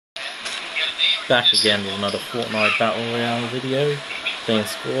Back again with another Fortnite Battle Royale video, playing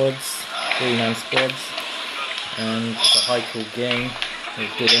squads, 3-man squads, and it's a high cool game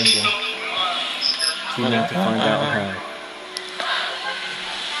with a good ending. Tune in to find out how.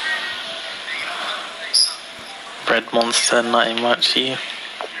 Red Monster, nothing much you.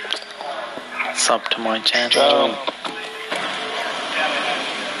 Sub to my channel.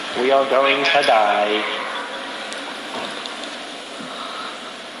 We are going to die.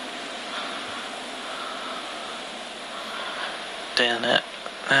 Damn it.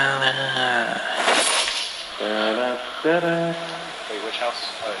 Wait, which house?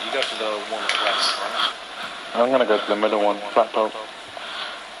 You go to the one west, right? I'm gonna go to the middle one, flat top.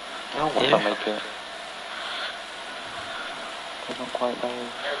 Oh, If yeah. I make it. Doesn't quite know.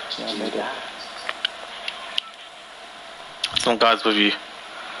 Yeah, I made it. Some guys with you.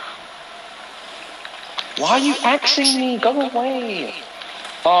 Why are you axing me? Go away!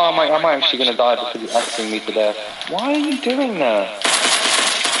 Oh, I'm actually gonna die because you're axing me to death. Why are you doing that?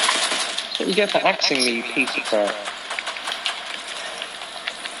 That's what you get for axing me, you piece of crap.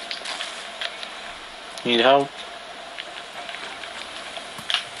 Need help?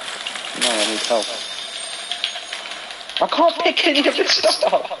 No, I need help. I can't pick any of this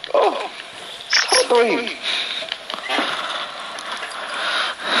stuff up! Oh! Sorry!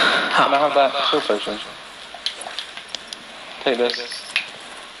 Can I have that shield potion? Take this.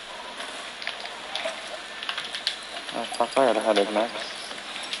 Oh fuck, I had it, Max.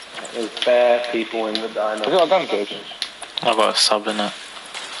 There's bare people in the diner. Have you got a gun, George? I've got a sub in it.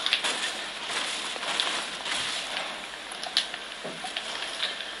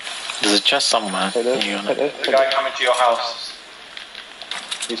 There's a chest somewhere. Take this, You on take it? this. There's a guy coming to your house.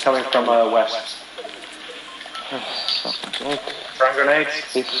 He's coming from west. Throwing grenades.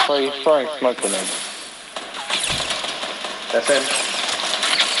 He's throwing smoke grenades. That's him.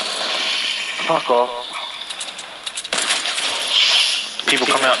 Fuck off. People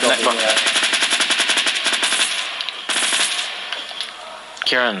coming out the next one.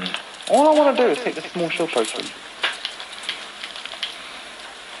 Kieran. All I want to do is take the small shield potion.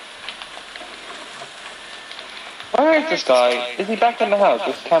 Where is this guy? Is he back in the house?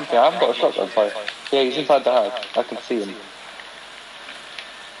 Just camping. I haven't got a shotgun, sorry. Yeah, he's inside the house. I can see him.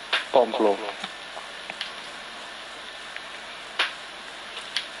 Bottom floor.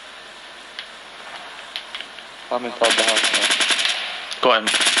 I'm inside the house now. Got him.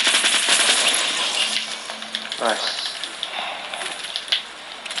 Nice.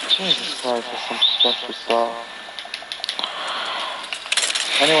 Jesus Christ, that's some special stuff.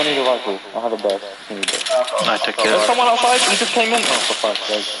 Anyone need a rifle? I have a burst. If you need it. I took There's it. someone outside. He just came in. Oh, for fuck's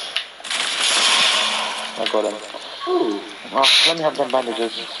sake. I got him. Ooh. Oh, let me have them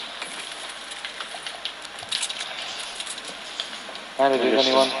bandages. Bandages,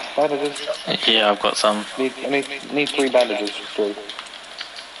 anyone? Bandages? Yeah, I've got some. Need 3 bandages. 3.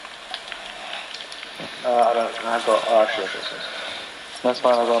 I don't. I've got. Oh, actually, I've got some. That's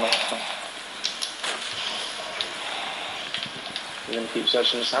fine, I got it. You're gonna keep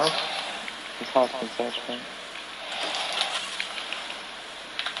searching this house? This house can search me.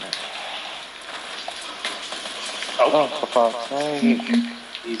 Oh, for fuck's sake.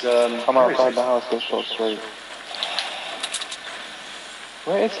 He's I'm outside the house, go short straight.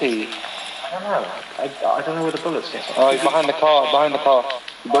 Where is he? I don't know. I don't know where the bullets came from. Oh, he's behind the car, behind the car.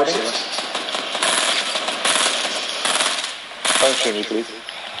 You I got see him? him. Don't shoot me, please.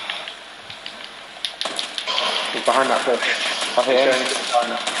 He's behind that bush. I hit He's him. going to the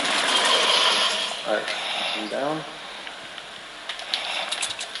diner. Alright, he's down.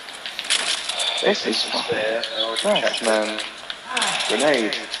 This is fucking trash, man.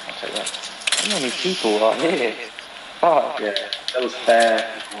 Grenade. I'll take that. How many people are here? Fuck. Yeah, that was fair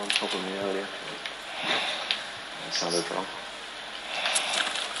on top of me earlier. That sounded wrong.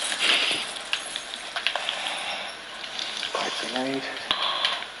 Grenade.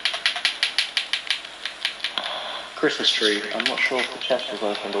 Christmas tree. I'm not sure if the chest was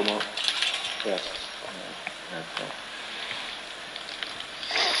opened or not. Yes. Okay.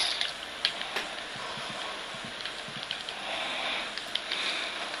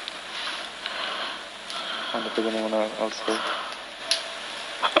 I'm not doing anyone else here.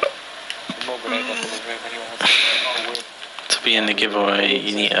 To be in the giveaway,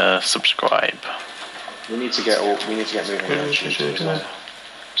 you need to subscribe. We need to get moving.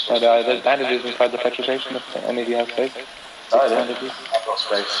 So there's bandages inside the petrol station if any of you have space. 6 bandages. I've got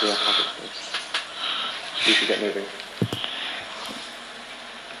space, yeah, I've got space. We should get moving.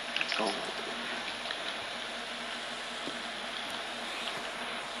 Oh.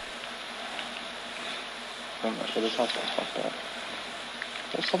 I'm not sure this house is fucked up.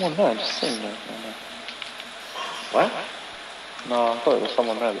 There's someone there, just sitting there. What? No, I thought there was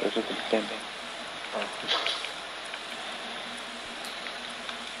someone there, but it was just a bin.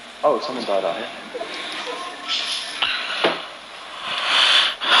 Oh, someone died out here.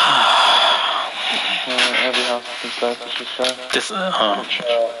 Every house has been closed, let's just show. This, How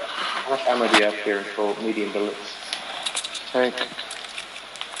much ammo do you have here for medium bullets? Take.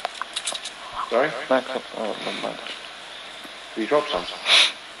 Sorry? Max up. Oh, never mind. Did you drop some?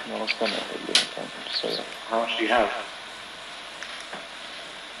 No, I'll spend it. Just so you know. How much do you have?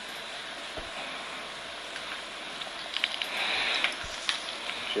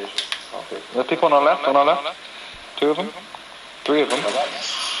 Cheers. Okay. There's people on our left, 2 of them, 3 of them.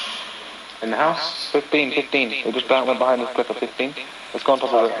 In the house? 15. They just went behind this cliff of 15. Let's go on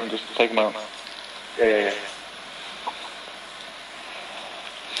top of it and just take them out. Yeah.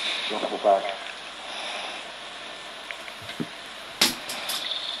 Don't pull back.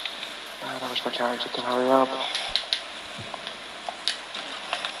 I wish my character could hurry up.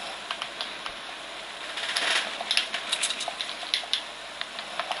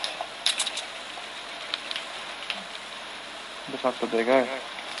 Just have to dig out.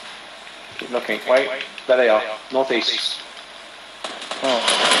 Keep looking. Wait. There they are. Northeast. Oh.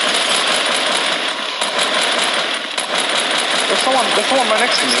 There's someone right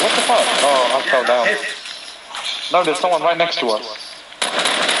next to me. What the fuck? Oh, I fell down. No, there's someone right next to us.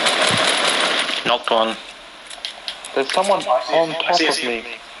 knocked one. There's someone on top of me.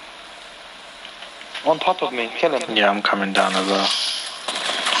 On top of me. Kill him. Yeah, I'm coming down as well.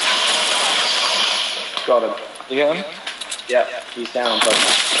 Got him. You get him? Yeah, he's down, but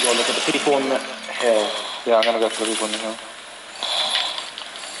you want to look at the people on the hill. Yeah, I'm gonna go for the people on the hill.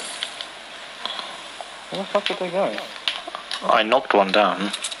 Where the fuck did they go? I knocked one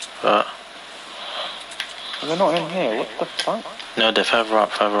down, but... They're not in here, what the fuck? No, they're further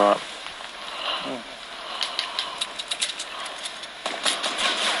up, further up. Oh.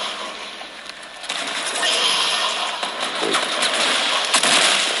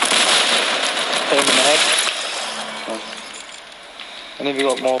 Hit him in the head. Oh. Any of you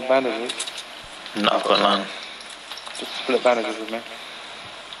got more bandages? No, I've got none. Just split bandages with me.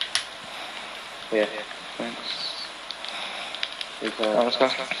 Yeah. Thanks. Let's Let's go.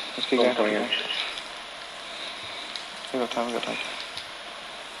 Let's keep going. in. We got time, we got time.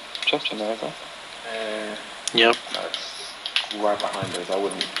 Chest in there, is there? Yep. No, it's right behind us. I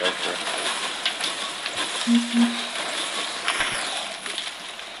wouldn't go for it.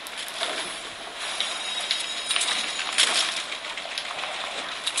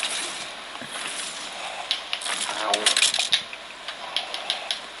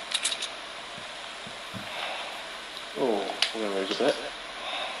 Oh, we're gonna lose a bit.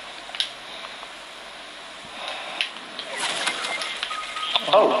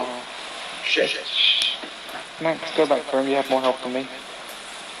 Oh! Shit. Max, go back for him, you have more help than me.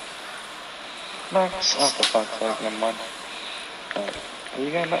 Max! Oh, for fuck's sake, never mind. Are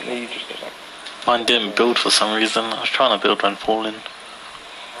you going back there? You just go back. Mine didn't build for some reason. I was trying to build when falling.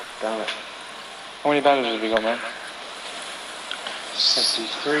 Damn it. How many bandages have you got, man?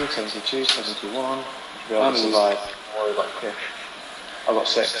 73, 72, 71. Be able to survive. Don't worry about Kish. I've got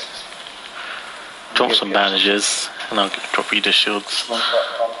 6. Drop some bandages, and I'll drop you the shields. One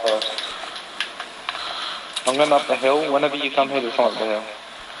first. I'm going up the hill. Whenever you come here, just come up the hill.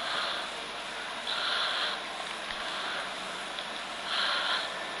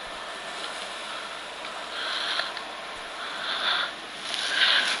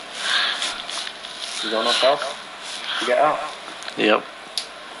 You got enough health to get out? Yep.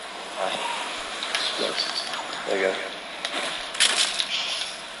 There you go.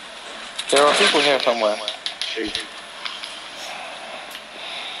 There are people here somewhere. Shoot.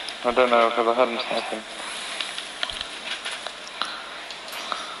 I don't know, because I heard them sniping.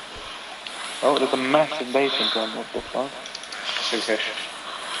 Oh, there's a massive basin gun. What the fuck? Two fish.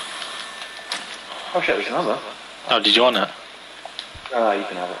 Oh shit, there's another. Oh, did you want it? No, you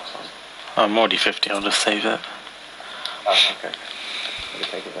can have it. It's fine. I'm already 50, I'll just save it. Oh, okay. Let me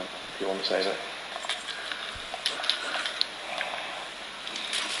take it then, if you want to save it.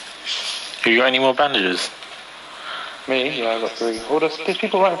 You got any more bandages? Me? Yeah, I've got 3. Oh, there's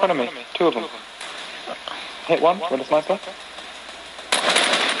people right in front of me. 2 of them. Hit one with a sniper.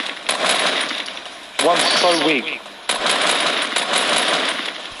 One's so weak.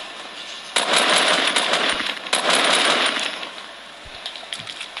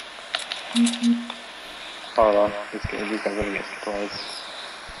 Hold on, he's gonna get surprised.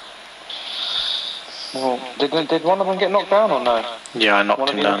 Well, did one of them get knocked down or no? Yeah, I knocked One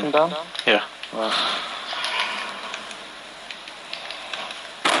of him you knocked him down. down? Yeah. Right.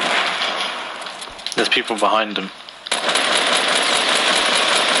 There's people behind him.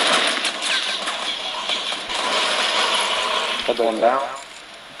 One down.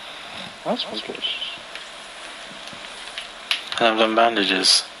 That's one good. I have them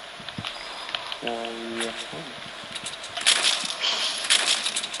bandages. Yeah.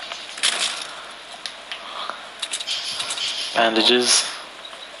 Bandages.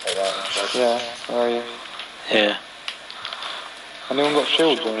 Yeah, where are you? Here. Anyone got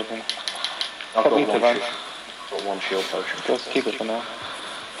shields or anything? I've got Keep one it, man. shield. Got one shield potion. Just keep it for now.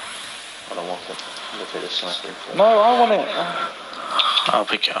 I don't want it. I'm gonna take the sniper instead. No, I want it. I'll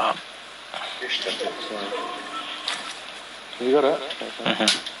pick it up. You got it? Mhm.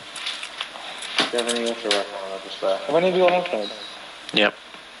 Do you have any auto rifle on just there? Have any of you got an offload? Yep.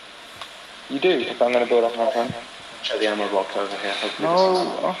 You do? If I'm going to build up my friend. Check the ammo block over here. Hopefully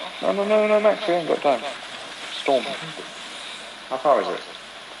No, Max, we ain't got time. Storm. How far is it?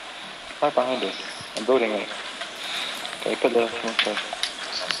 Right behind us. I'm building it. Okay, put the launchpad.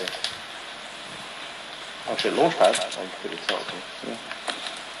 I see. Oh shit, launchpad? I completely told you. Yeah.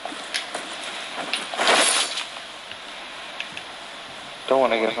 Don't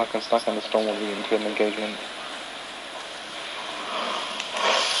want to get fucking stuck in the storm while we get into an engagement.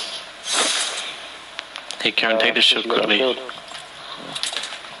 Hey Karen, take the shield quickly.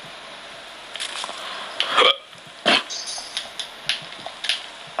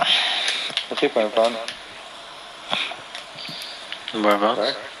 The people in front. Whereabouts?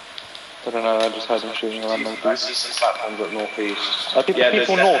 Sorry? I don't know, I just heard them shooting around I northeast. see some platforms at northeast.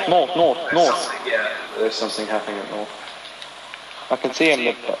 People north. Yeah, there's something happening at north. I can see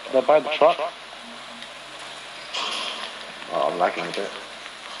them, they're by the truck. Oh, I'm lagging a bit.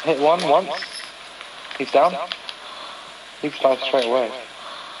 Hit one once. He's down. He died straight away.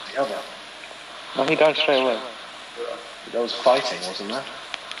 The other? No, he died straight away. That was fighting, wasn't there?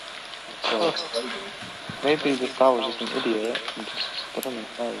 So, Maybe this guy was just an idiot and just, I don't know,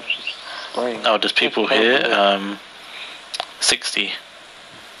 it was just spraying. Oh, there's people here. 60.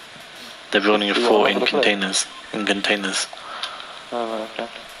 They're building a fort in containers. Oh, okay.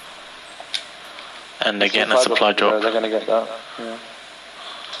 And they're getting a supply drop. They're gonna get that, yeah.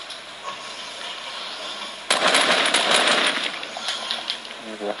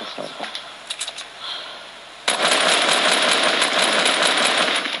 Maybe I can snipe them.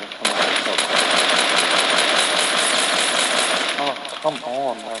 Oh, come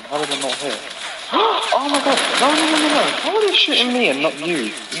on, man. How did they not hit? Oh my god! No. How are they shooting me and not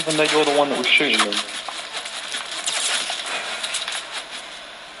you? Even though you're the one that was shooting them.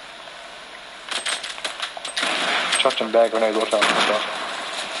 Chucked and bag grenades, watch out and stuff.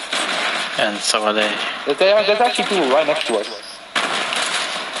 And so are they. There's actually people right next to us.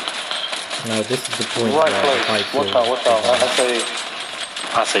 No, this is the point Right where the place. fight Watch out.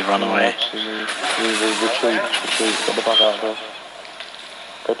 I say run away. Actually, we retreat. Get the fuck out of there.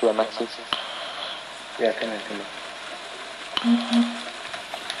 Go to our maxes. yeah, come in.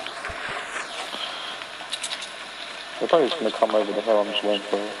 They're probably just gonna come over the hill, I'm just waiting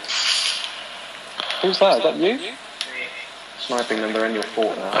for it. Who's that? Is that you? Sniping them, they're in your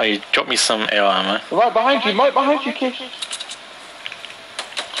fort now. Oh, you dropped me some air ammo. Right behind you, kid.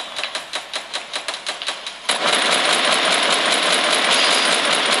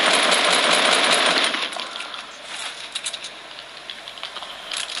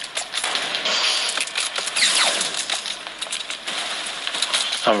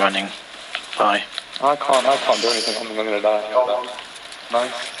 I'm running. Bye. I can't do anything, I'm gonna die.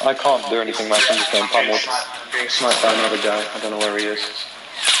 Nice. I can't do anything, man, I'm just going pummeled. I'm being sniped by another guy, I don't know where he is.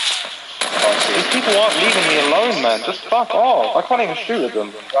 Oh, I see. These people aren't leaving me alone, man, just fuck off. I can't even shoot at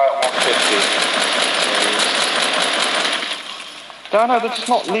them. Guy at 150. No, they're just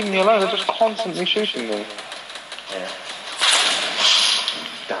not leaving me alone, they're just constantly shooting me. Yeah.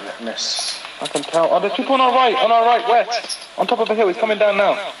 Damn it, miss. I can tell. Oh, there's people on our right, west. On top of the hill, he's coming down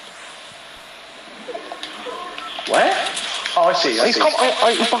now. Where? Oh, I see. He's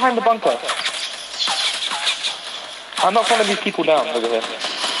behind the bunker. I'm not trying to these people down over here.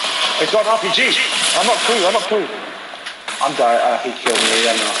 He's got an RPG. I'm not through. I'm dying. He killed me. He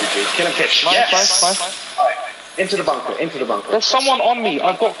had an RPG. Kill him, Kish. Yes. Nice. Right. Into the bunker. There's someone on me.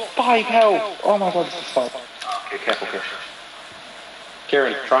 I've got 5 health. Oh my god, this is fun. Okay, careful, Kish.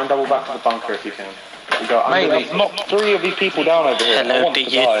 Kieran, try and double back to the bunker if you can. We go Mate, underneath. I've knocked 3 of these people down over here. I Hello, want do to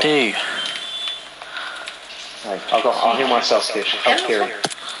you die. do? Right, I'll heal myself, Kish. Help Kieran.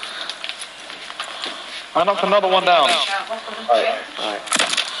 I knocked another one down. Right.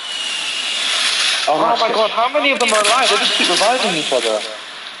 Oh my god, how many of them are alive? They just keep reviving each other.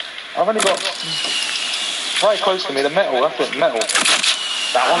 I've only got... Right close to me, the metal, that's it, metal.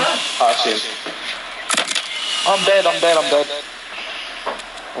 That one? Oh, I see him. I'm dead. I'm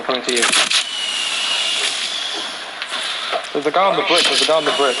coming to you. There's a guy on the brick. Yeah,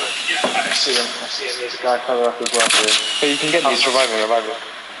 I see him. There's a guy further up as well here. Hey, you can get me. Revive me.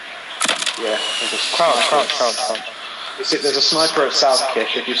 Yeah, there's a Crouch. There's a sniper at South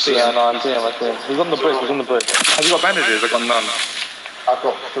Kish, if you see him. Yeah, no, I see him. He's on the brick. Have you got bandages? I've got none. I've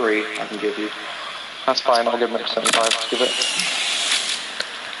got 3 I can give you. That's fine, I'll give him 75. Give it.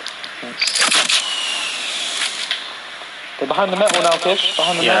 They're behind the metal now, Kish.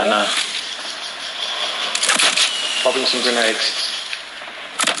 Behind the metal. Yeah, no. Popping some grenades.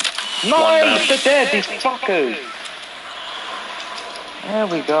 No, they're dead, these fuckers. There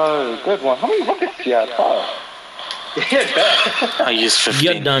we go. Good one. How many rockets do you have? Oh. Yeah, bet. I used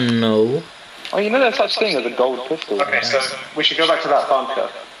 15. You don't know. Oh, you know there's such thing as a gold pistol. Okay, so we should go back to that bunker.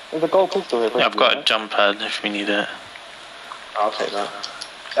 There's a gold pistol here. Yeah, I've got a jump pad if we need it. I'll take that.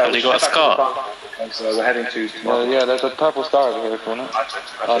 Have they got a scar? So we're heading to... Yeah, there's a purple star over here if you want it.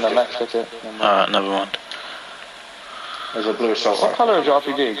 Oh no, Max took it. Alright, never mind. There's a blue assault What rifle. colour is your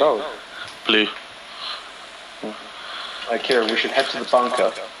RPG? Gold? Blue. Kieran, we should head to the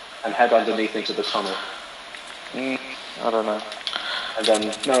bunker and head underneath into the tunnel. I don't know. And then...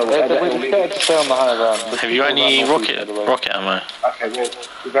 No, We're better to stay on the high ground. Have you got any rocket ammo? Okay, well,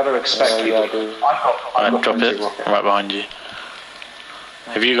 we better expect yeah, people. I do. I've got Drop plenty it. of rocket. I'm right behind you.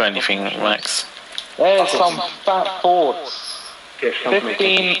 Have you got anything, Max? There's some fat forts. Kish, come to me.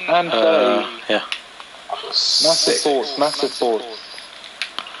 15 and 30. Yeah. Massive forts.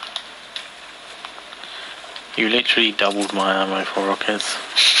 You literally doubled my ammo for rockets.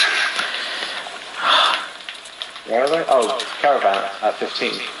 Where are they? Oh, caravan at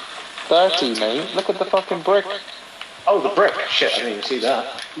 15. 30, mate. Look at the fucking brick. Oh, the brick. Shit, I didn't even see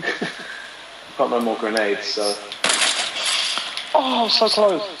that. Got no more grenades, so... Oh, so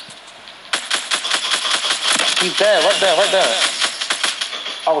close. He's there, right there.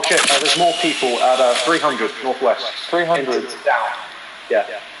 Oh shit, there's more people at 300 northwest. 300. Down.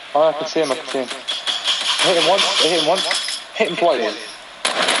 Yeah. Oh, I can see him. Hit him once. Hit him twice.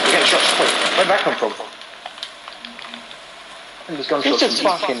 We're getting shots. Where'd that come from? It's just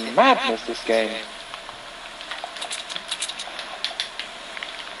fucking madness, this game.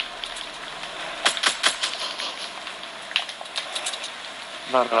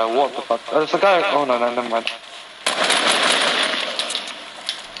 No, what the fuck? There's a guy. Oh, no, never mind.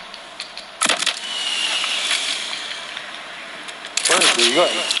 Where is he? You got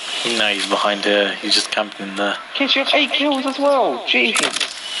him? No, he's behind here. He's just camping in there. Kids, you have 8 kills as well.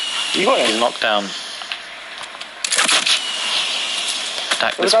 Jesus. You got He's him? knocked down.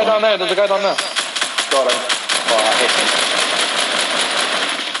 Attack There's this a guy one. down there. Got him. Oh, I hit him.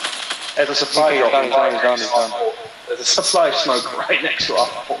 There's a supply drop. He's down. There's a supply smoke right next to our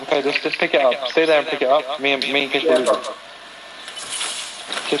fort. Okay, just pick it up. Stay there and pick it up. Me and Kish will lose it.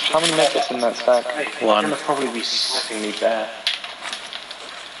 Kish, how many medkits in that stack? One. He's gonna probably be slapping me bare.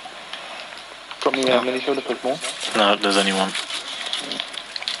 Got me a mini shoulder pick more. No, there's only one.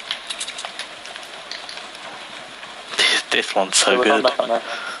 This one's so We're good. back up now.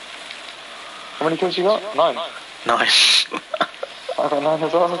 How many kills you got? 9. Nice. I got 9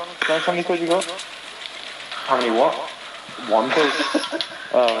 as well. Guys, how many kills you got? How many what? 1 kills.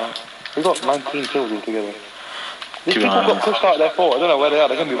 We got 19 kills altogether. These Keep people an eye on got pushed out of their fort. I don't know where they are.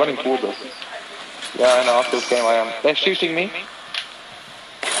 They're going to be running towards us. Yeah, I know. After this game, I am. They're shooting me.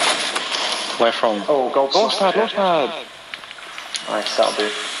 Where from? Oh, gold Launch pad. Nice, that'll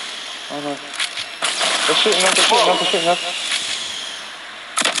do. I know. They're shooting us.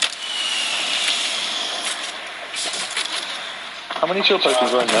 How many shield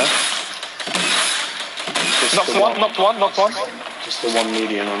potions are in there? Knocked one. Just the one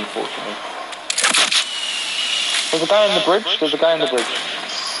medium, unfortunately. There's a guy in the bridge.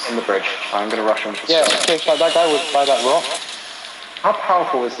 In the bridge. I'm gonna rush him. Yeah, okay, so that guy was by that rock. How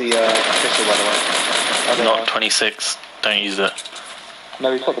powerful is the pistol, by the way? I don't Not know. 26. Don't use it.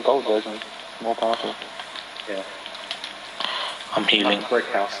 No, he's got the gold version. More powerful. Yeah. I'm healing. Brick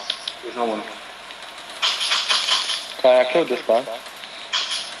house. There's no one. Okay, I killed this guy.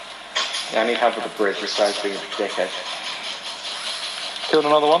 Yeah, I need help with the bridge. This guy's being a dickhead. Killed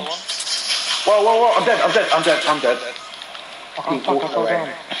another one. Whoa! I'm dead. Fucking walk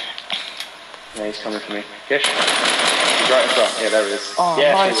away. Yeah, he's coming for me. Kish? He's right in front. Yeah, there he is. Oh,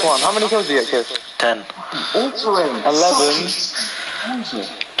 yeah, nice one. How many kills did you get, Kish? 10. Altering. 11.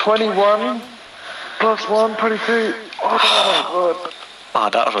 21. Plus 1, 22. Oh, God. Ah,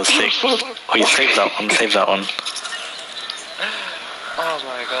 that was sick. Oh, you saved that one. Oh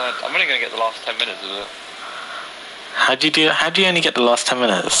my god, I'm only gonna get the last 10 minutes of it. How do you only get the last 10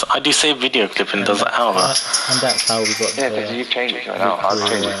 minutes? I do save video clip and does an hour. And that's how we got Yeah, because you've changed it to an hour. I've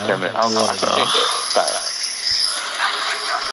changed it to 10 minutes.